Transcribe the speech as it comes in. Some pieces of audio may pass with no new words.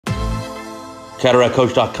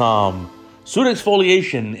CataractCoach.com.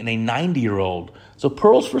 Pseudo-exfoliation in a 90-year-old. So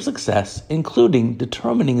pearls for success, including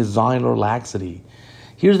determining zonular laxity.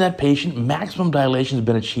 Here's that patient. Maximum dilation has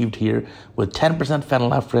been achieved here with 10%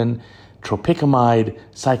 phenylephrine, tropicamide,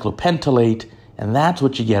 cyclopentolate, and that's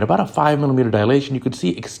what you get, about a 5 millimeter dilation. You can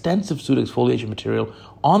see extensive pseudo-exfoliation material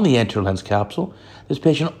on the anterior lens capsule. This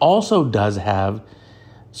patient also does have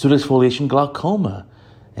pseudo-exfoliation glaucoma,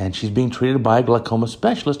 and she's being treated by a glaucoma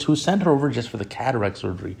specialist who sent her over just for the cataract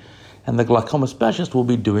surgery. And the glaucoma specialist will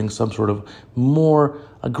be doing some sort of more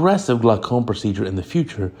aggressive glaucoma procedure in the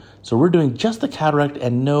future. So we're doing just the cataract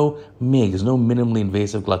and no MIGS, no minimally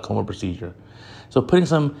invasive glaucoma procedure. So putting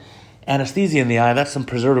some anesthesia in the eye, that's some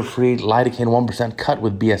preservative-free lidocaine 1% cut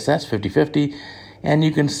with BSS 50/50. And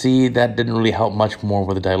you can see that didn't really help much more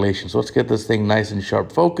with the dilation. So let's get this thing nice and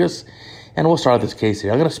sharp focus. And we'll start this case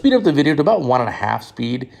here. I'm going to speed up the video to about 1.5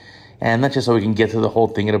 speed. And that's just so we can get through the whole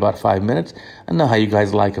thing in about 5 minutes. I know how you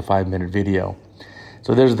guys like a 5-minute video.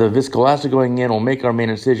 So there's the viscoelastic going in. We'll make our main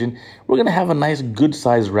incision. We're going to have a nice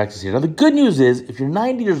good-sized rexus here. Now, the good news is, if you're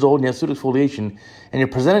 90 years old and you have pseudo-exfoliation and you're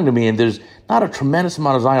presenting to me and there's not a tremendous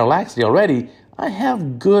amount of zonular laxity already, I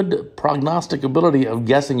have good prognostic ability of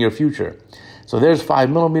guessing your future. So there's 5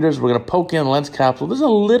 millimeters. We're going to poke in the lens capsule. There's a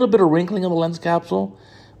little bit of wrinkling on the lens capsule,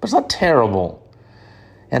 but it's not terrible.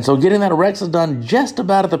 And so getting that rexus done just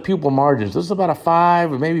about at the pupil margins. This is about a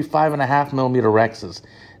 5 or maybe 5.5 millimeter rexus.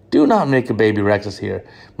 Do not make a baby rexus here.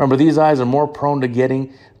 Remember, these eyes are more prone to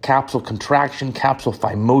getting capsule contraction, capsule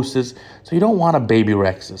phimosis, so you don't want a baby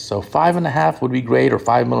rexus. So 5.5 would be great, or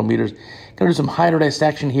 5 millimeters. Gonna do some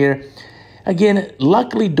hydrodissection here. Again,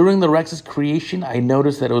 luckily during the rexus creation, I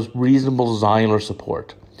noticed that it was reasonable zonular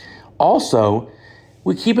support. Also,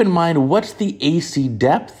 we keep in mind what's the AC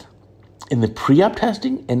depth in the pre-op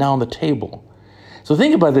testing and now on the table. So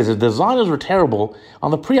think about this. If the zonulars were terrible, on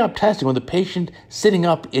the pre-op testing, when the patient sitting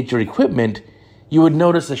up at your equipment, you would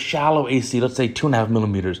notice a shallow AC, let's say 2.5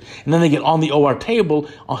 millimeters. And then they get on the OR table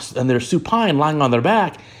and they're supine, lying on their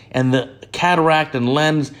back, and the cataract and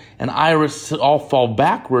lens and iris all fall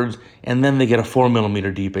backwards, and then they get a 4 millimeter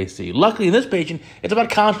deep AC. Luckily, in this patient, it's about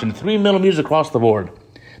constant, 3 millimeters across the board.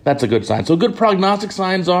 That's a good sign. So good prognostic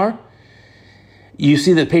signs are, you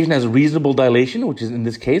see that the patient has reasonable dilation, which is in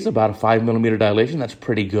this case about a 5 millimeter dilation. That's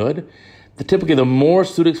pretty good. Typically, the more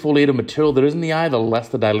pseudo-exfoliated material there is in the eye, the less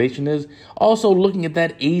the dilation is. Also looking at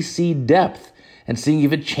that AC depth and seeing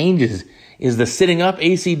if it changes. Is the sitting up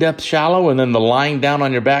AC depth shallow and then the lying down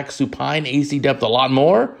on your back supine AC depth a lot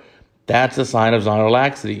more? That's a sign of zonular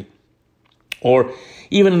laxity. Or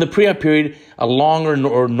even in the pre-op period, a longer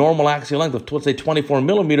or normal axial length of, let's say, 24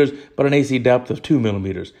 millimeters, but an AC depth of 2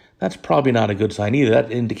 millimeters. That's probably not a good sign either.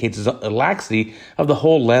 That indicates a laxity of the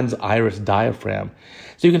whole lens iris diaphragm.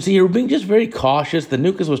 So you can see here, we're being just very cautious. The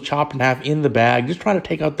nucleus was chopped in half in the bag, just trying to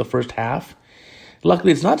take out the first half.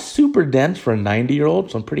 Luckily, it's not super dense for a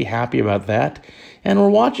 90-year-old, so I'm pretty happy about that. And we're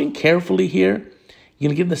watching carefully here. You're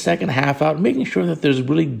going to get the second half out, making sure that there's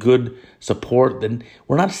really good support. Then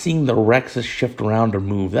we're not seeing the rexus shift around or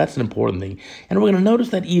move. That's an important thing. And we're going to notice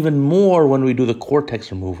that even more when we do the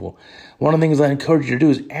cortex removal. One of the things I encourage you to do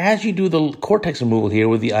is, as you do the cortex removal here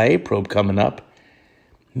with the IA probe coming up,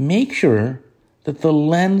 make sure that the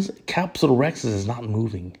lens capsule rexus is not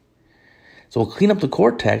moving. So we'll clean up the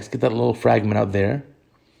cortex, get that little fragment out there.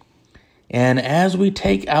 And as we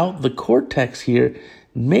take out the cortex here,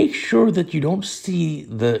 make sure that you don't see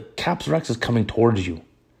the capsule rexus coming towards you.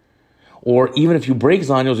 Or even if you break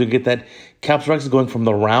zonules, you'll get that capsule rexus going from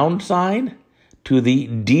the round sign to the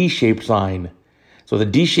D-shaped sign. So the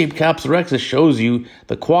D-shaped capsule rexus shows you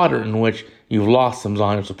the quadrant in which you've lost some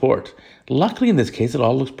zonular support. Luckily, in this case, it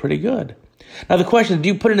all looks pretty good. Now the question is, do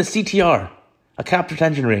you put in a CTR, a capsular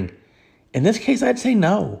tension ring? In this case, I'd say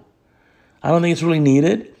no. I don't think it's really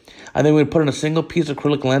needed. I think we're going to put in a single piece of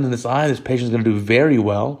acrylic lens in this eye. This patient's going to do very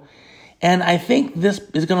well. And I think this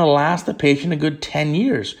is going to last the patient a good 10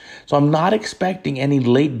 years. So I'm not expecting any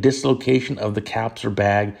late dislocation of the capsular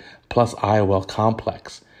bag plus IOL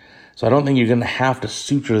complex. So I don't think you're going to have to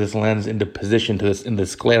suture this lens into position to this in the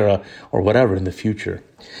sclera or whatever in the future.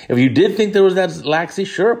 If you did think there was that laxity,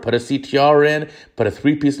 sure, put a CTR in, put a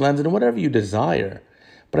 3-piece lens in, whatever you desire.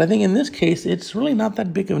 But I think in this case, it's really not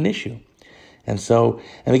that big of an issue. And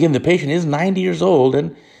again, the patient is 90 years old,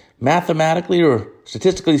 and mathematically or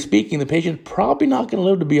statistically speaking, the patient's probably not going to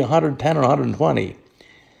live to be 110 or 120.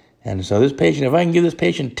 And so this patient, if I can give this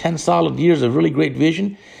patient 10 solid years of really great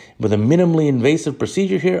vision with a minimally invasive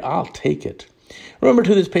procedure here, I'll take it. Remember,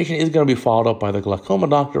 too, this patient is going to be followed up by the glaucoma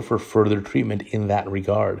doctor for further treatment in that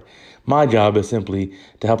regard. My job is simply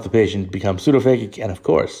to help the patient become pseudophakic and, of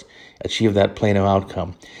course, achieve that plano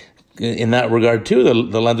outcome. in that regard, too,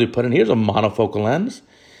 the lens we put in here is a monofocal lens.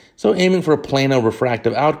 So aiming for a plano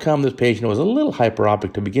refractive outcome, this patient was a little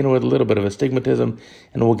hyperopic to begin with, a little bit of astigmatism,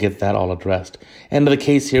 and we'll get that all addressed. End of the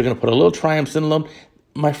case here, going to put a little triamcinolone.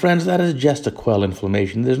 My friends, that is just to quell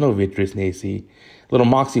inflammation. There's no vitreous in AC. A little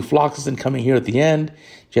moxifloxacin coming here at the end,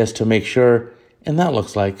 just to make sure, and that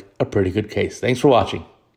looks like a pretty good case. Thanks for watching.